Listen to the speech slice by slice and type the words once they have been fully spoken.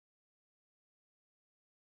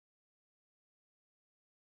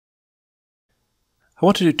I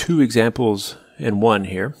want to do two examples in one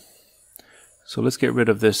here. So let's get rid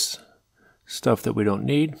of this stuff that we don't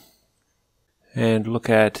need and look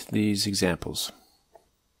at these examples.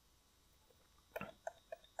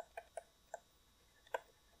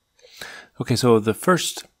 Okay, so the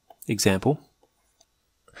first example,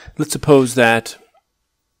 let's suppose that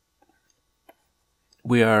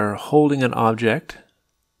we are holding an object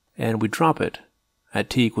and we drop it at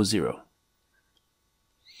t equals 0.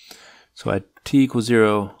 So at t equals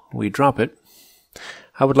 0, we drop it.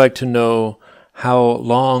 I would like to know how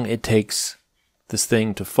long it takes this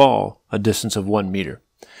thing to fall a distance of 1 meter.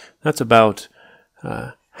 That's about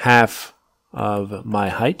half of my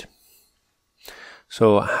height.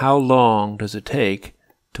 So how long does it take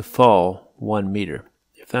to fall 1 meter?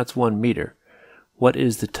 If that's 1 meter, what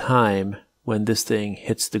is the time when this thing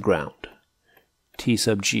hits the ground? T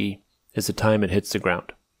sub g is the time it hits the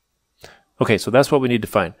ground. Okay, so that's what we need to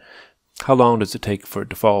find. How long does it take for it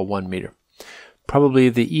to fall 1 meter? Probably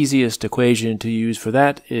the easiest equation to use for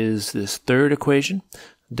that is this third equation,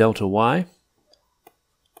 delta y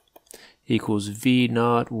equals v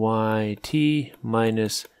naught yt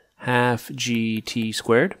minus half gt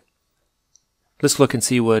squared. Let's look and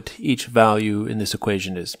see what each value in this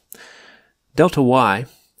equation is. Delta y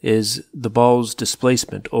is the ball's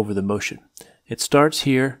displacement over the motion. It starts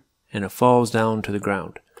here and it falls down to the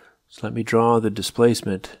ground. So let me draw the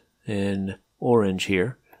displacement in orange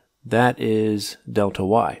here. That is delta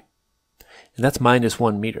y. And that's minus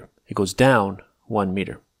 1 meter. It goes down 1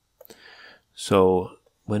 meter. So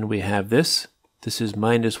when we have this, this is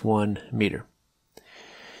minus 1 meter.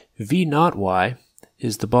 V naught y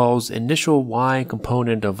is the ball's initial y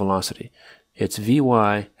component of velocity. It's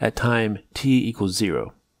Vy at time t equals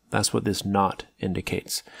 0. That's what this naught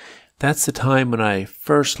indicates. That's the time when I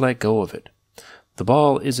first let go of it. The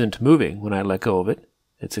ball isn't moving when I let go of it.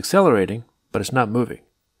 It's accelerating, but it's not moving.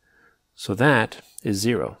 So that is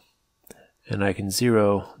 0. And I can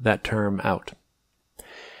zero that term out.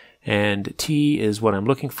 And t is what I'm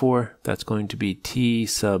looking for. That's going to be t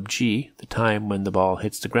sub g, the time when the ball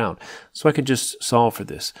hits the ground. So I can just solve for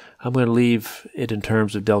this. I'm going to leave it in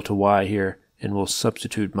terms of delta y here, and we'll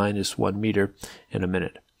substitute minus 1 meter in a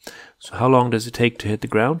minute. So how long does it take to hit the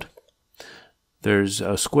ground? There's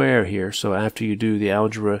a square here, so after you do the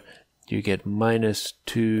algebra, you get minus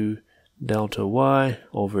 2 delta y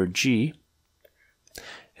over g.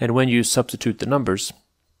 And when you substitute the numbers,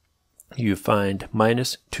 you find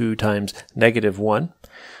minus 2 times negative 1.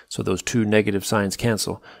 So those two negative signs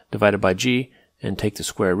cancel, divided by g, and take the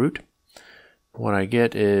square root. What I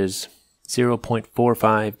get is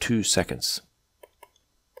 0.452 seconds.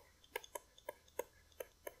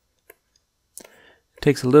 It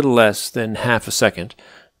takes a little less than half a second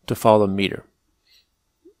to fall a meter.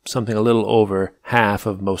 Something a little over half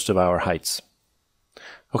of most of our heights.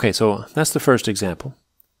 Okay, so that's the first example.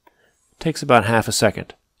 It takes about half a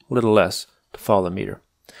second, a little less, to fall a meter.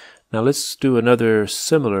 Now let's do another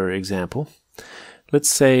similar example. Let's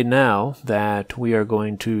say now that we are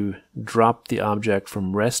going to drop the object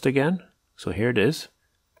from rest again. So here it is.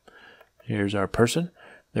 Here's our person.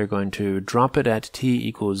 They're going to drop it at t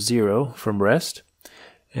equals 0 from rest.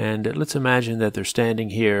 And let's imagine that they're standing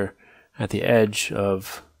here at the edge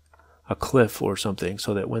of a cliff or something,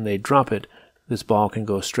 so that when they drop it, this ball can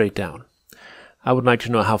go straight down. I would like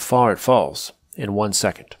to know how far it falls in 1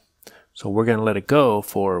 second. So we're going to let it go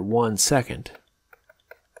for 1 second.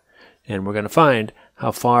 And we're going to find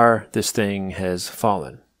how far this thing has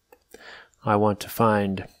fallen. I want to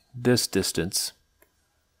find this distance.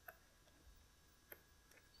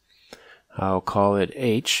 I'll call it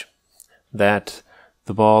h, that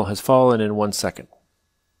the ball has fallen in 1 second.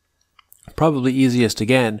 Probably easiest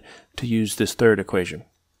again to use this third equation.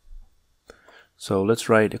 So let's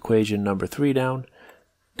write equation number 3 down.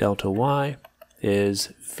 Delta y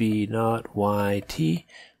is v naught yt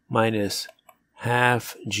minus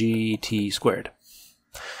half gt squared.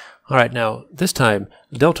 Alright, now this time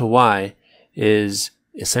delta y is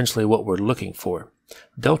essentially what we're looking for.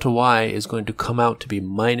 Delta y is going to come out to be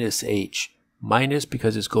minus h. Minus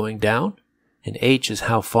because it's going down, and h is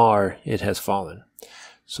how far it has fallen.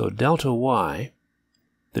 So delta y,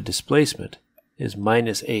 the displacement, is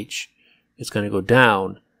minus h. It's going to go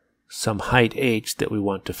down some height h that we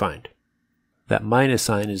want to find. That minus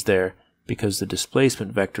sign is there because the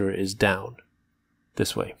displacement vector is down,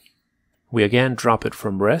 this way. We again drop it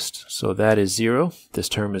from rest, so that is 0. This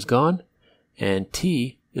term is gone, and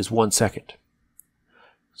t is 1 second.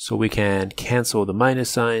 So we can cancel the minus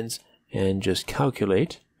signs and just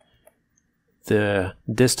calculate the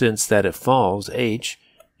distance that it falls, h,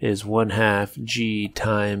 is 1/2 g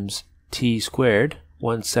times t squared,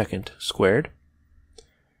 1 second squared.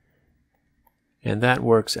 and that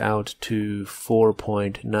works out to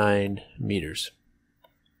 4.9 meters.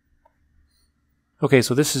 Okay,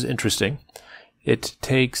 so this is interesting. It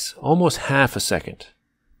takes almost half a second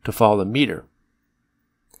to fall a meter.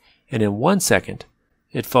 And in 1 second,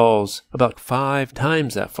 it falls about 5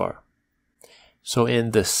 times that far. So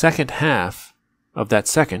in the second half of that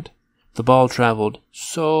second, the ball traveled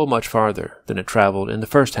so much farther than it traveled in the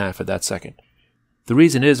first half of that second. The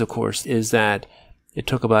reason is, of course, is that it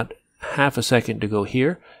took about half a second to go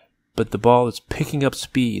here, but the ball is picking up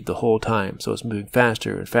speed the whole time. So it's moving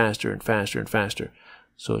faster and faster and faster and faster.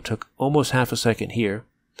 So it took almost half a second here,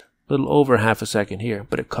 a little over half a second here,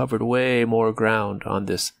 but it covered way more ground on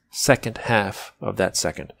this second half of that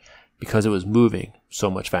second because it was moving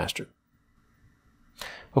so much faster.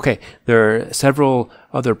 Okay, there are several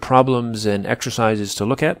other problems and exercises to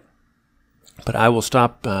look at, but I will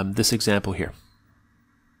stop this example here.